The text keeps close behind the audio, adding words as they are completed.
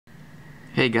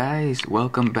Hey guys,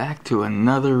 welcome back to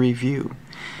another review.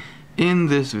 In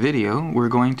this video, we're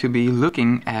going to be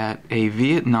looking at a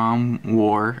Vietnam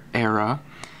War era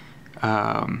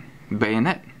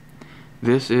bayonet.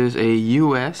 This is a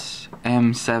U.S.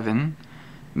 M7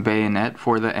 bayonet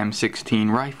for the M16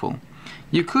 rifle.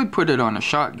 You could put it on a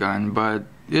shotgun, but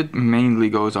it mainly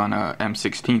goes on a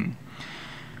M16.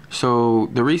 So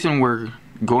the reason we're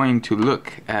going to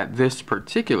look at this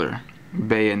particular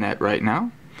bayonet right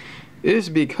now is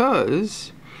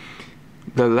because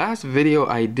the last video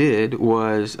I did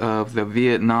was of the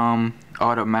Vietnam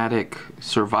automatic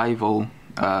survival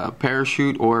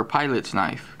parachute or pilot's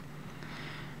knife.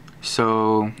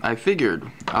 So I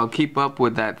figured I'll keep up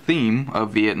with that theme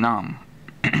of Vietnam.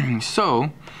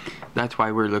 So that's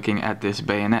why we're looking at this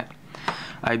bayonet.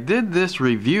 I did this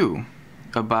review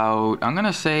about, I'm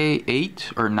gonna say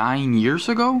 8 or 9 years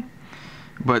ago,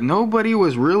 but nobody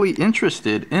was really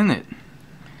interested in it.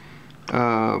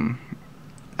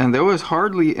 And there was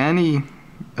hardly any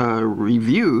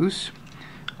reviews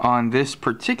on this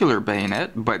particular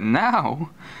bayonet, but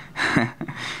now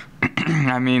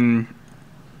I mean,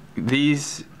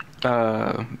 these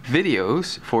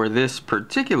videos for this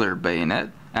particular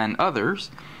bayonet and others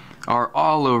are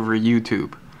all over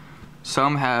YouTube.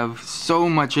 Some have so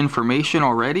much information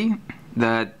already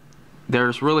that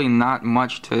there's really not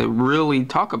much to really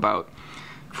talk about,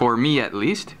 for me at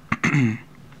least.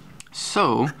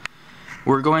 So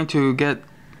we're going to get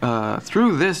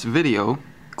through this video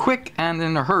quick and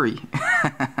in a hurry.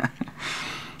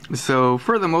 So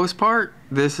for the most part,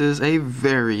 this is a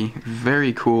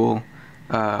very cool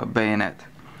bayonet.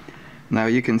 Now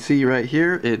you can see right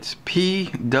here it's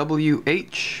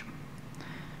PWH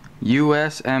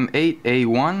U.S.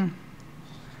 M8A1.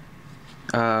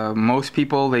 Most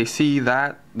people, they see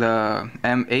that, the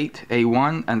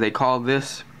M8A1, and they call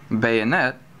this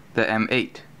bayonet the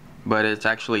M8, but it's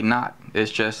actually not.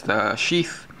 It's just the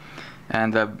sheath,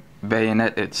 and the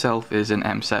bayonet itself is an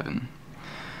M7.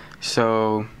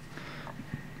 So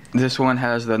this one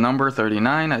has the number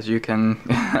 39, as you can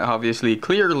obviously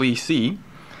clearly see.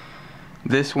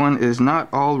 This one is not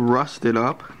all rusted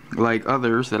up like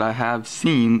others that I have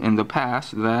seen in the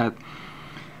past. That,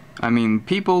 I mean,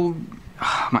 people,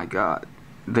 oh my god,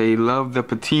 they love the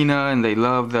patina and they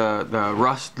love the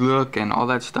rust look and all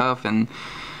that stuff, and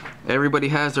everybody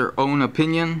has their own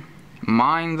opinion.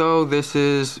 Mine, though, this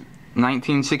is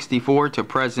 1964 to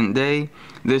present day.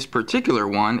 This particular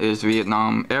one is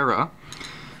Vietnam era,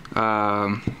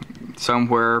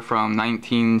 somewhere from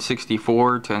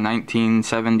 1964 to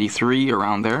 1973,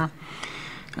 around there.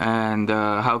 And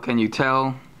how can you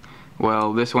tell?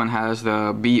 Well, this one has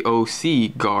the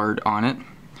BOC guard on it,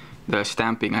 the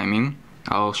stamping, I mean.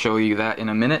 I'll show you that in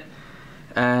a minute.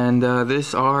 And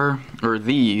these are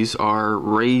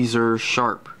razor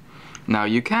sharp. Now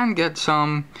you can get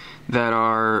some that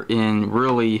are in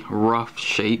really rough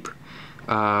shape.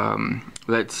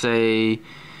 Let's say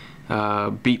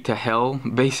beat to hell,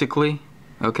 basically.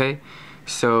 Okay,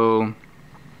 so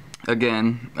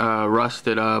again,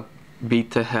 rusted up,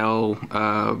 beat to hell,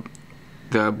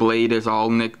 the blade is all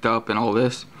nicked up and all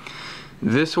this.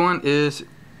 This one is,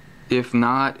 if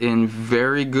not in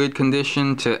very good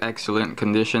condition, to excellent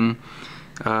condition.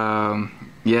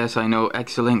 Yes, I know,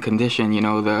 excellent condition, you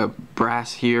know, the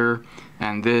brass here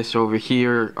and this over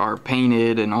here are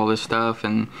painted and all this stuff,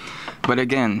 but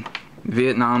again,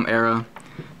 Vietnam era,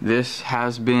 this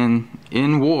has been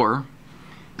in war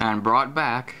and brought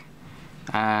back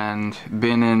and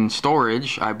been in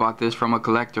storage. I bought this from a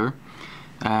collector,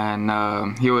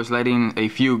 and he was letting a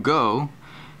few go,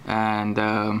 and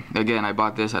again, I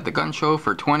bought this at the gun show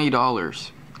for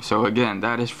 $20. So again,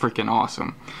 that is freaking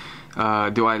awesome.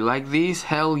 Do I like these?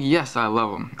 Hell yes, I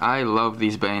love them. I love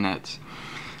these bayonets.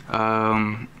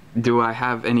 Do I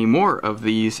have any more of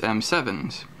these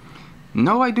M7s?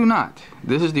 No, I do not.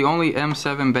 This is the only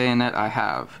M7 bayonet I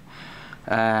have,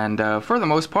 and for the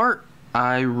most part,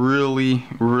 I really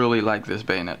like this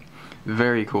bayonet.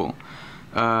 Very cool.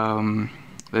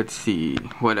 Let's see,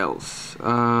 what else?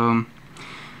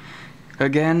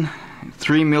 Again,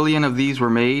 3 million of these were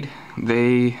made.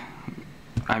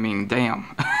 I mean,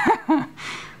 damn.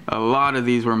 A lot of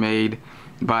these were made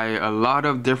by a lot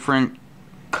of different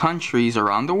countries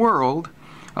around the world,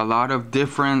 a lot of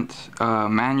different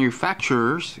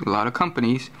manufacturers, a lot of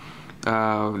companies.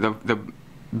 The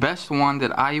best one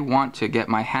that I want to get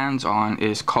my hands on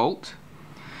is Colt.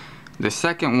 The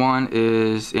second one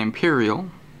is Imperial.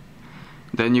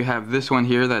 Then you have this one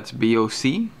here, that's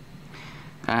BOC,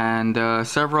 and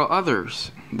several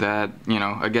others that, you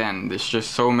know, again, there's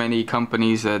just so many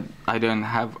companies that I didn't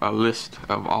have a list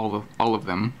of all of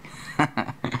them.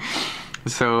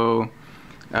 So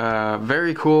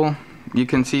Very cool. You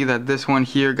can see that this one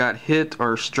here got hit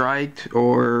or striked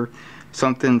or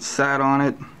something sat on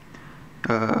it,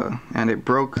 and it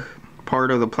broke part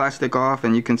of the plastic off,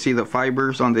 and you can see the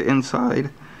fibers on the inside.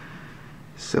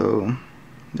 So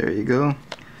there you go.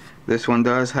 This one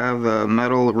does have a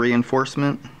metal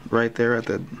reinforcement right there at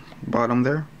the bottom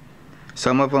there.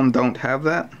 Some of them don't have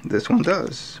that. This one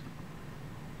does.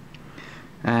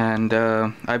 And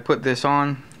I put this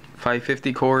on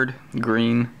 550 cord,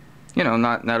 green. You know,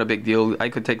 not a big deal. I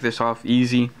could take this off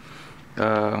easy,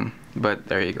 but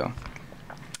there you go.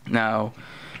 Now,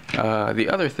 the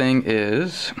other thing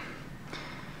is,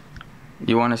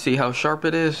 you want to see how sharp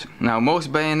it is? Now,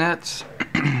 most bayonets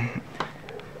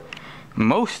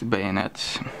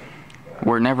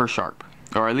were never sharp,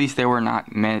 or at least they were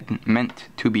not meant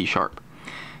to be sharp.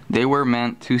 They were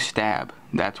meant to stab.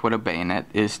 That's what a bayonet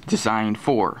is designed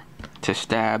for, to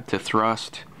stab, to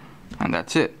thrust, and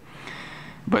that's it.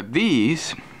 But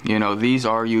these, you know, these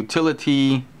are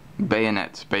utility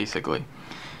bayonets, basically.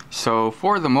 So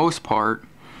for the most part,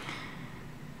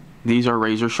 these are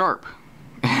razor sharp.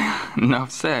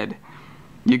 Enough said.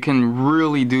 You can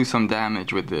really do some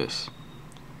damage with this.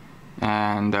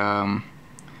 And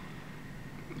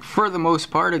for the most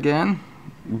part, again,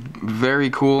 very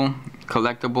cool,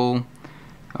 collectible.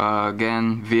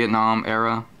 Again, Vietnam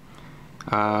era.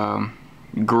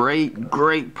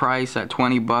 Great price at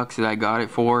 20 bucks that I got it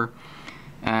for.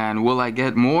 And will I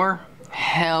get more?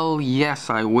 Hell yes,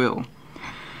 I will.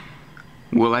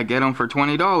 Will I get them for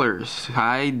 $20?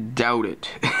 I doubt it.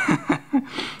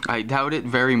 I doubt it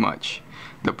very much.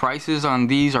 The prices on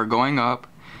these are going up.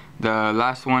 The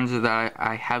last ones that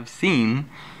I have seen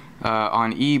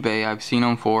on eBay, I've seen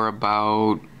them for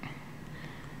about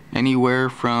anywhere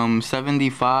from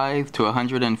 $75 to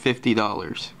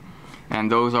 $150. And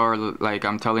those are, like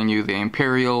I'm telling you, the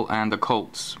Imperial and the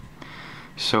Colts.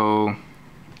 So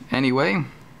anyway,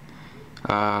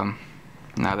 now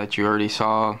that you already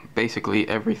saw basically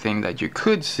everything that you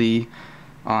could see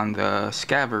on the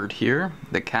scabbard here,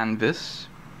 the canvas,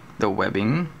 the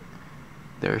webbing,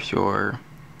 there's your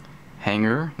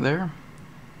hanger there.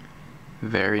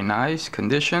 Very nice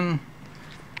condition.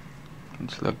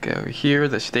 Let's look over here,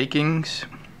 the stakings.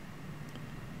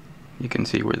 You can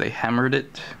see where they hammered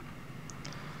it.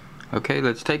 Okay,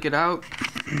 let's take it out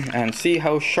and see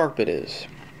how sharp it is.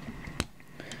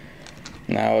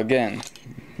 Now again,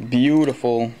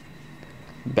 beautiful,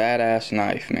 badass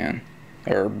knife, man.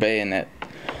 Or bayonet.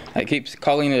 I keep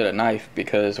calling it a knife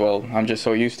because, well, I'm just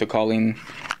so used to calling,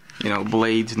 you know,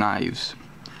 blades knives.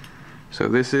 So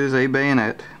this is a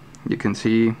bayonet. You can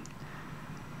see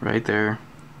right there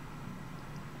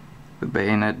the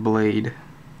bayonet blade.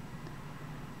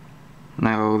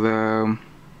 Now the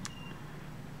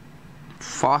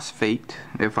phosphate,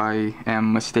 if I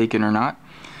am mistaken or not,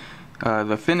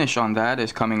 the finish on that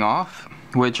is coming off,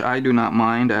 which I do not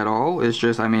mind at all. It's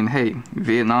just, I mean, hey,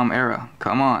 Vietnam era,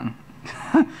 come on.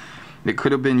 It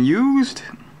could have been used,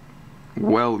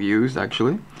 well used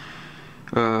actually.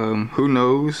 Who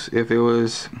knows if it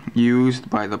was used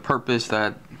by the purpose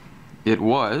that it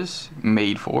was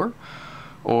made for,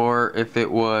 or if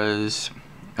it was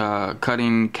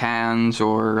cutting cans,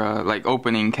 or like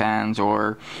opening cans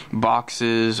or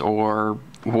boxes, or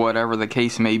whatever the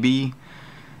case may be.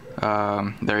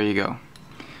 There you go.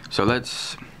 So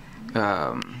let's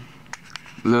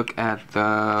look at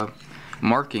the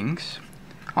markings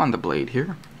on the blade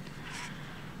here,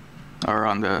 or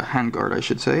on the handguard I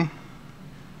should say.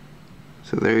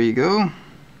 So there you go,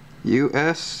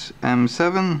 U.S.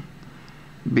 M7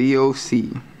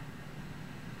 BOC.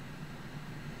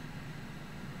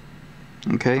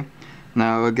 Okay,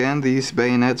 now again, these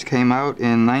bayonets came out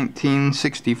in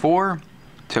 1964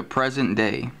 to present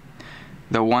day.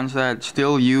 The ones that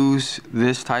still use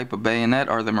this type of bayonet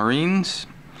are the Marines,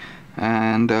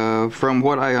 and from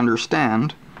what I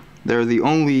understand, they're the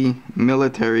only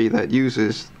military that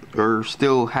uses or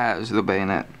still has the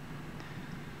bayonet.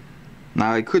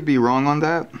 Now I could be wrong on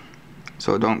that,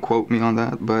 so don't quote me on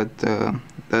that, but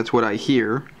that's what I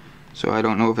hear, so I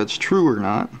don't know if it's true or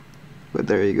not, but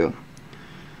there you go.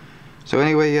 So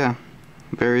anyway, yeah,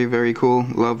 very cool.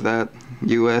 Love that.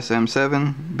 U.S.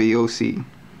 M7 BOC.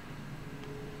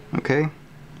 Okay,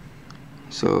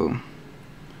 so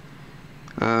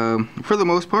for the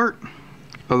most part,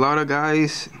 a lot of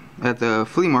guys at the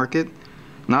flea market,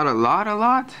 not a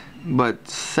lot, but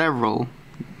several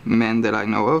men that I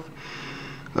know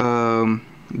of,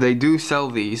 they do sell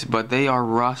these, but they are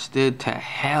rusted to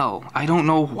hell. I don't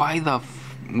know why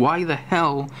the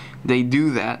hell they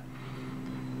do that.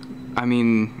 I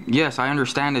mean, yes, I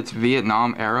understand it's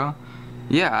Vietnam era.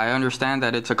 Yeah, I understand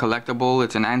that it's a collectible,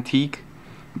 it's an antique.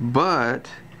 but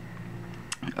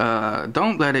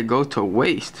don't let it go to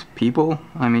waste, people.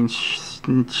 I mean,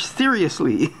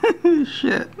 seriously.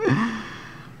 Shit.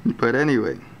 But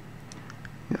anyway,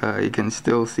 you can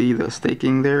still see the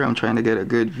staking there. I'm trying to get a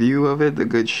good view of it, the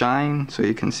good shine, so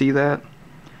you can see that.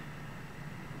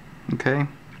 Okay.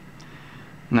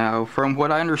 Now, from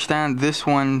what I understand, this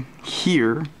one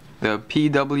here, the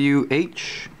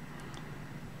PWH,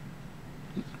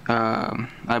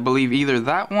 I believe either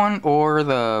that one or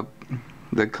the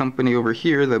company over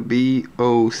here, the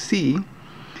BOC,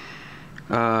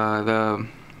 the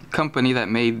company that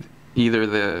made either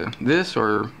this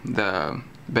or the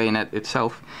bayonet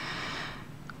itself,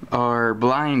 are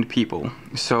blind people.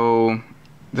 So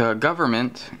the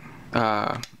government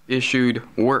issued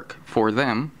work for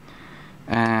them,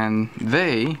 and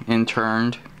they in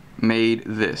turn made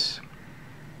this.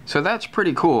 So that's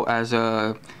pretty cool as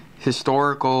a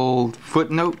historical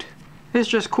footnote. It's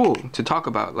just cool to talk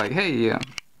about, like, hey,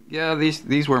 yeah,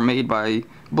 these were made by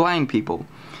blind people.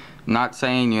 Not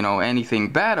saying, you know,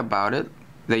 anything bad about it.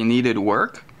 They needed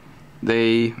work.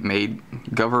 They made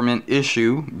government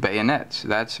issue bayonets.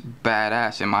 That's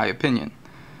badass in my opinion.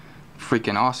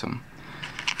 Freaking awesome.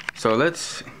 So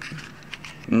let's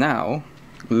now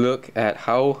look at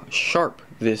how sharp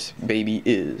this baby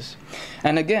is.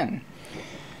 And again,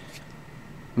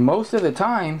 most of the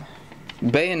time,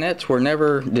 bayonets were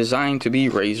never designed to be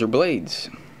razor blades.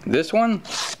 This one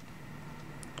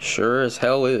sure as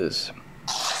hell is.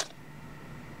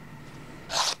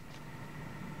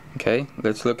 Okay,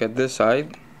 let's look at this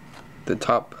side, the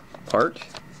top part.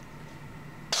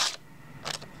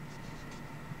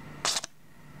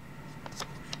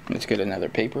 Let's get another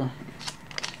paper.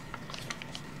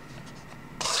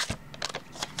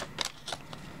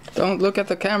 Don't look at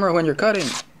the camera when you're cutting.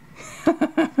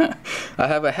 I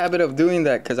have a habit of doing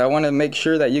that because I want to make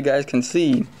sure that you guys can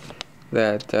see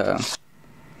that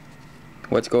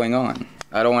what's going on.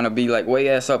 I don't want to be like way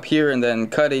ass up here and then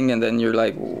cutting and then you're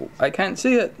like, I can't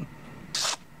see it.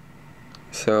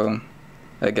 So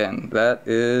again, that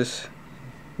is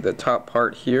the top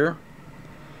part here,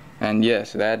 and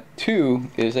yes, that too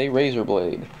is a razor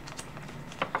blade.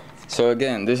 So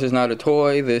again, this is not a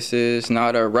toy, this is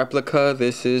not a replica,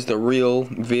 this is the real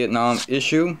Vietnam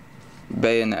issue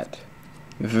bayonet.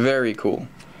 Very cool.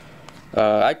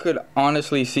 I could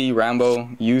honestly see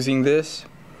Rambo using this.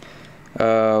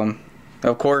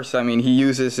 Of course, I mean, he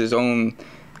uses his own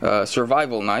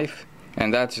survival knife,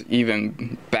 and that's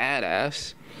even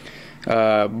badass.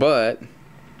 But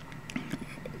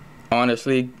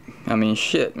honestly, I mean,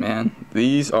 shit, man,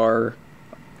 these are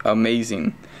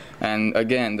amazing. And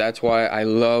again, that's why I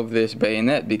love this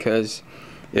bayonet, because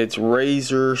it's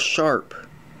razor sharp.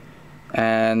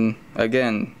 And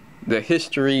again, the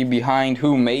history behind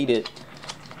who made it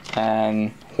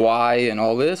and why and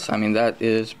all this, I mean, that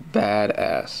is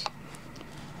badass.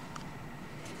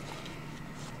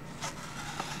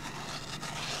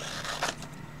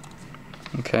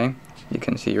 Okay, you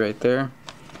can see right there.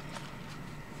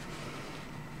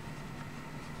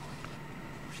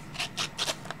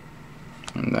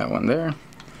 And that one there,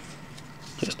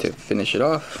 just to finish it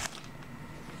off.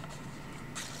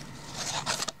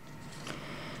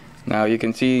 Now you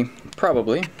can see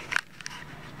probably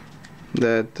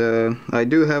that I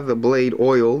do have the blade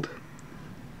oiled,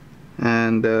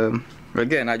 and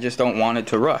again, I just don't want it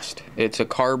to rust. It's a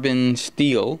carbon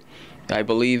steel. I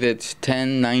believe it's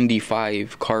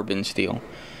 1095 carbon steel,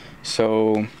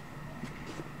 so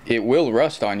it will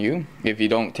rust on you if you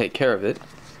don't take care of it.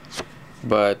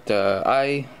 But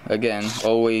I, again,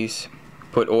 always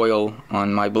put oil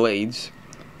on my blades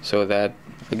so that,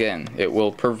 again, it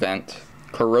will prevent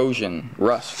corrosion,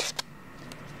 rust.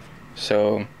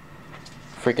 So,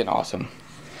 freaking awesome.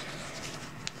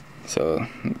 So,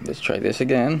 let's try this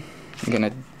again. I'm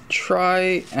gonna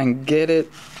try and get it.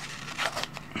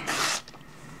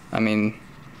 I mean,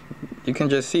 you can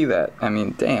just see that. I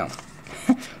mean, damn.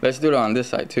 Let's do it on this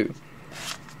side too.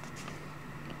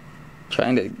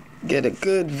 Trying to get a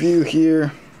good view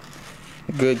here,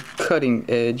 a good cutting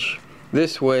edge.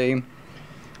 This way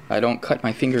I don't cut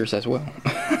my fingers as well.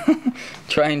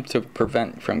 Trying to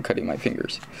prevent from cutting my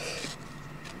fingers.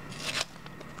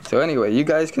 So anyway, you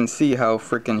guys can see how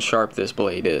freaking sharp this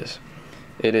blade is.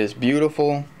 It is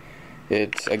beautiful.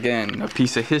 It's, again, a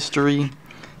piece of history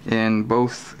in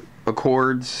both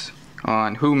accords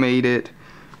on who made it,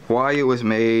 why it was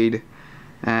made,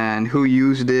 and who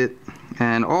used it,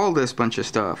 and all this bunch of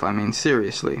stuff. I mean,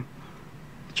 seriously,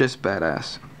 just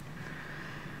badass.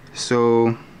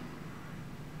 So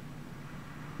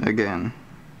again,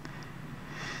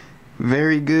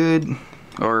 very good,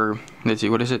 or let's see,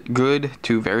 what is it? Good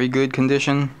to very good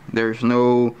condition. There's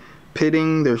no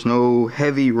pitting, there's no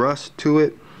heavy rust to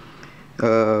it.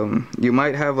 You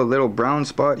might have a little brown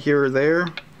spot here or there,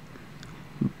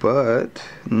 but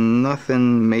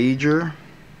nothing major.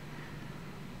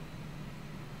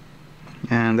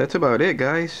 And that's about it,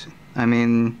 guys. I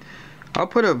mean, I'll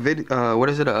put a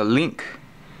a link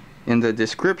in the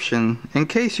description in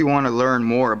case you want to learn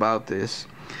more about this.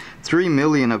 3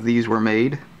 million of these were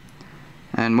made,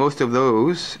 and most of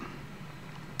those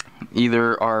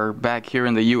either are back here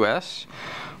in the U.S.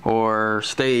 or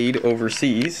stayed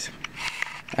overseas,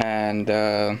 and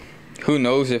who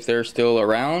knows if they're still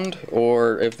around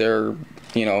or if they're,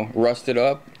 you know, rusted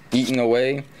up, eaten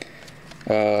away,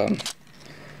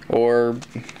 or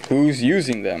who's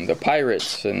using them, the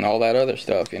pirates and all that other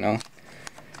stuff, you know.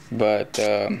 But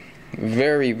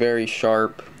very, very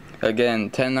sharp. Again,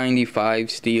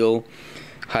 1095 steel,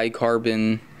 high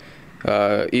carbon.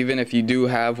 Even if you do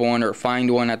have one or find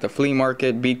one at the flea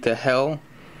market, beat to hell,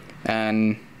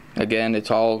 and again, it's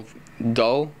all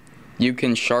dull, you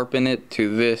can sharpen it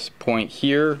to this point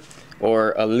here,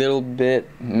 or a little bit,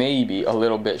 maybe a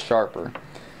little bit sharper.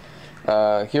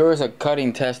 Here was a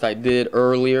cutting test I did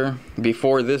earlier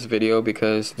before this video,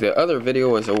 because the other video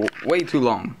was way too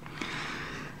long.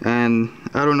 And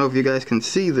I don't know if you guys can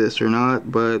see this or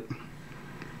not, but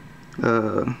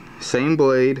same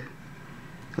blade,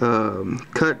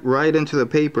 cut right into the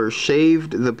paper,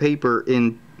 shaved the paper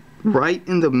in right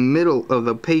in the middle of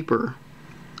the paper,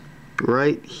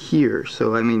 right here.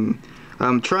 So I mean,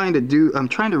 I'm trying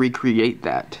to recreate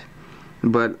that,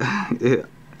 but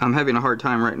I'm having a hard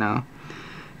time right now.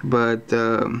 But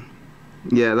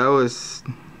yeah, that was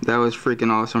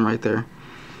freaking awesome right there.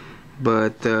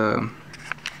 But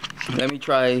let me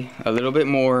try a little bit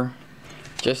more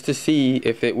just to see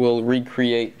if it will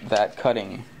recreate that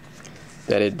cutting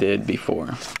that it did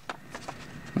before.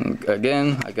 And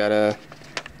again, I gotta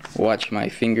watch my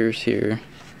fingers here.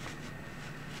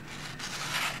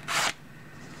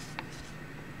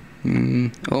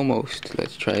 Almost.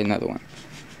 Let's try another one.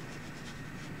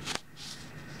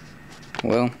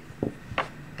 Well,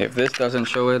 if this doesn't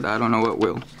show it, I don't know what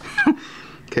will.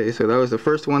 Okay, so that was the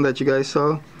first one that you guys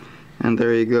saw, and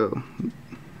there you go.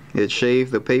 It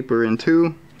shaved the paper in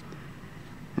two,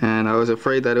 and I was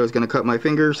afraid that it was going to cut my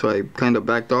finger, so I kind of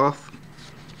backed off.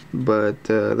 But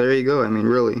there you go. I mean,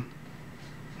 really.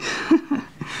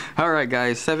 Alright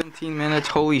guys, 17 minutes.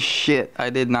 Holy shit, I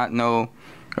did not know,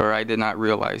 or I did not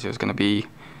realize it was going to be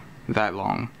that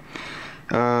long.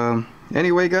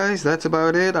 Anyway guys, that's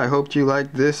about it. I hope you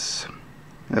liked this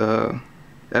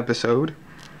episode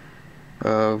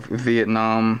of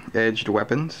Vietnam edged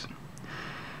weapons.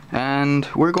 And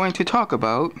we're going to talk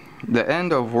about the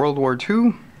end of World War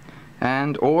II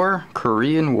and or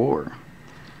Korean War.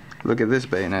 Look at this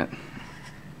bayonet.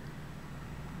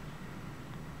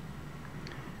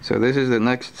 So this is the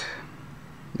next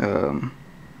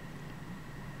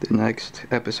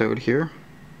episode here.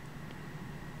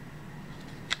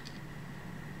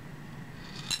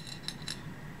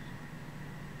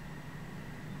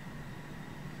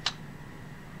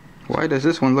 Why does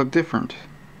this one look different?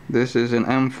 This is an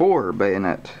M4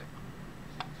 bayonet.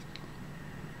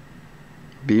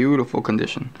 Beautiful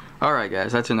condition. Alright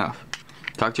guys, that's enough.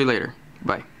 Talk to you later.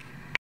 Bye.